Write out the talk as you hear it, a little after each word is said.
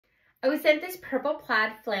I was sent this purple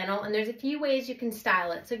plaid flannel, and there's a few ways you can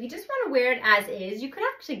style it. So if you just want to wear it as is, you could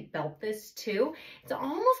actually belt this too. It's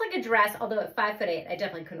almost like a dress, although at 5'8", I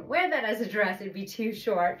definitely couldn't wear that as a dress. It'd be too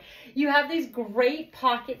short. You have these great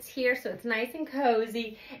pockets here, so it's nice and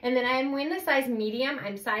cozy. And then I'm wearing the size medium.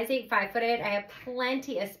 I'm size 8, 5'8". I have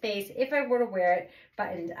plenty of space if I were to wear it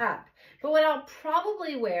buttoned up. But what I'll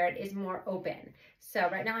probably wear it is more open. So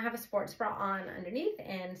right now I have a sports bra on underneath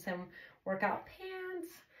and some workout pants.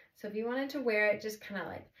 So if you wanted to wear it just kind of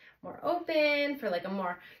like more open for like a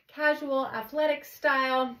more casual athletic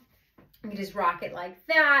style, you could just rock it like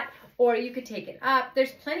that, or you could take it up.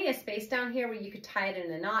 There's plenty of space down here where you could tie it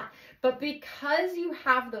in a knot, but because you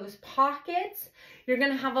have those pockets, you're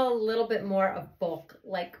gonna have a little bit more of bulk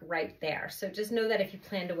like right there. So just know that if you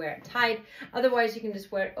plan to wear it tied, otherwise you can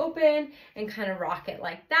just wear it open and kind of rock it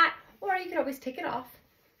like that, or you could always take it off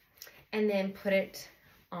and then put it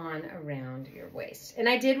on around your waist. And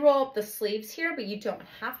I did roll up the sleeves here, but you don't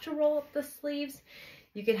have to roll up the sleeves.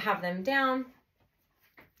 You could have them down.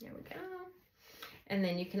 There we go. And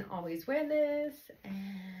then you can always wear this and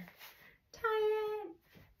tie it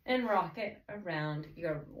and rock it around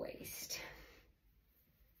your waist.